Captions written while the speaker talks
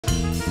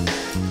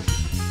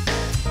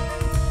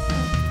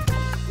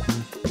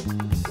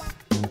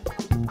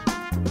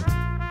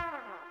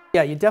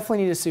Yeah, you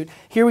definitely need a suit.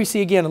 Here we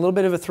see again a little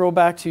bit of a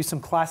throwback to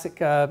some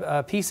classic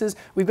pieces.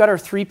 We've got our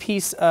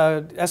 3-piece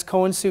S.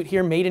 Cohen suit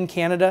here, made in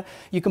Canada.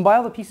 You can buy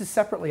all the pieces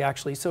separately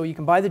actually, so you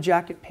can buy the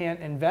jacket,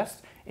 pant, and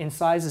vest in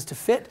sizes to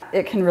fit.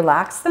 It can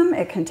relax them,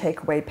 it can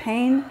take away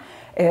pain.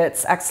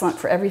 It's excellent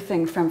for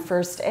everything from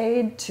first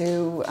aid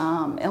to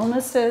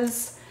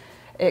illnesses.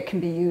 It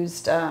can be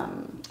used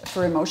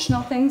for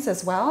emotional things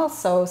as well.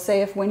 So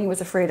say if Winnie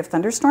was afraid of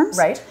thunderstorms,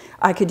 right,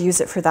 I could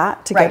use it for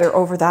that, to get her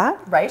over that.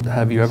 Right.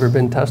 Have you ever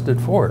been tested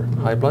for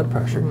high blood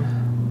pressure?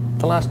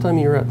 The last time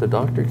you were at the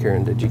doctor,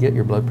 Karen, did you get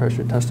your blood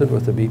pressure tested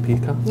with a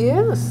BP cuff?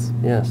 Yes.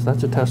 Yes,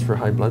 that's a test for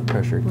high blood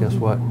pressure. Guess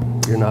what?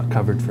 You're not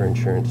covered for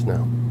insurance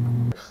now.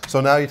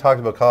 So now you talked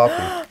about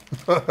coffee.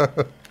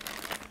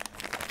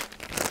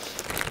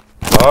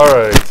 All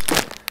right,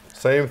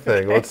 same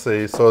thing. Let's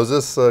see. So is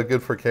this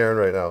good for Karen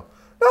right now?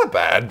 Not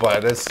bad,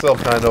 but it's still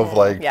kind of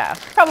like... Yeah,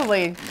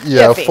 probably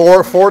Yeah,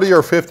 iffy. 40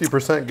 or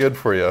 50% good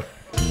for you.